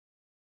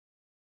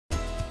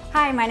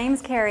Hi, my name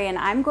is Carrie and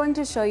I'm going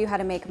to show you how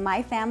to make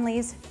my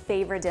family's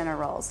favorite dinner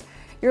rolls.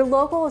 Your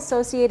local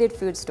Associated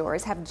Food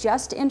stores have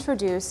just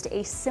introduced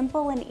a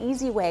simple and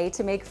easy way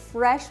to make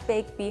fresh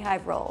baked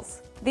Beehive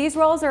Rolls. These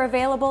rolls are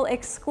available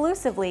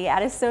exclusively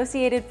at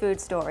Associated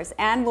Food stores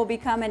and will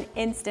become an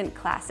instant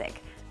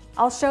classic.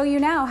 I'll show you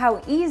now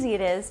how easy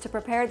it is to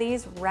prepare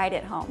these right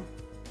at home.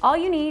 All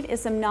you need is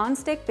some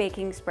non-stick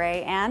baking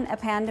spray and a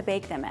pan to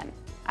bake them in.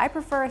 I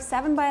prefer a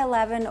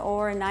 7x11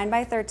 or a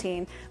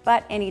 9x13,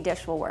 but any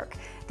dish will work.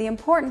 The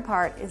important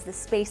part is the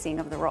spacing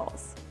of the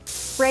rolls.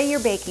 Spray your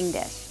baking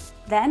dish.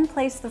 Then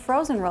place the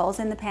frozen rolls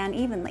in the pan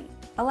evenly.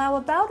 Allow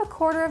about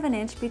 1/4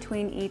 inch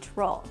between each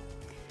roll.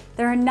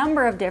 There are a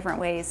number of different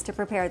ways to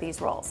prepare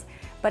these rolls,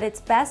 but it's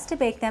best to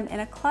bake them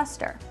in a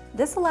cluster.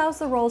 This allows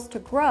the rolls to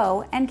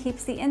grow and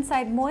keeps the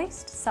inside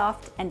moist,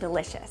 soft, and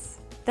delicious.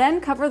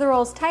 Then cover the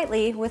rolls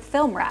tightly with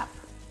film wrap.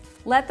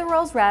 Let the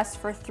rolls rest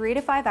for 3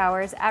 to 5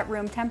 hours at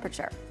room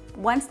temperature.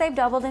 Once they've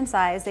doubled in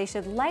size, they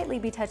should lightly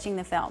be touching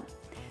the film.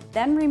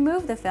 Then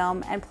remove the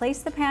film and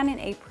place the pan in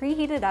a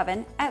preheated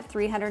oven at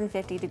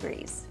 350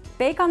 degrees.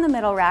 Bake on the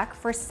middle rack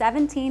for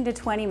 17 to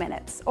 20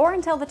 minutes, or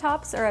until the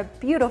tops are a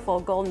beautiful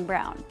golden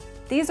brown.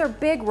 These are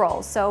big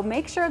rolls, so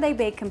make sure they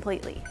bake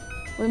completely.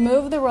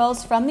 Remove the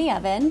rolls from the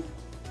oven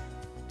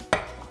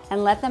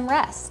and let them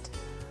rest.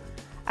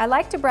 I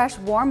like to brush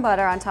warm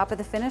butter on top of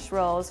the finished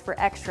rolls for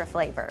extra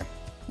flavor.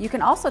 You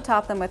can also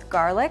top them with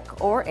garlic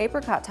or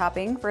apricot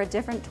topping for a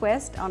different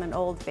twist on an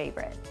old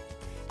favorite.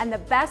 And the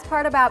best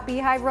part about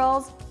Beehive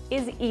Rolls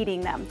is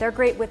eating them. They're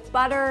great with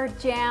butter,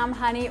 jam,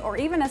 honey, or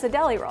even as a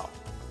deli roll.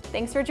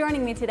 Thanks for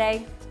joining me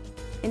today.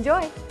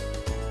 Enjoy!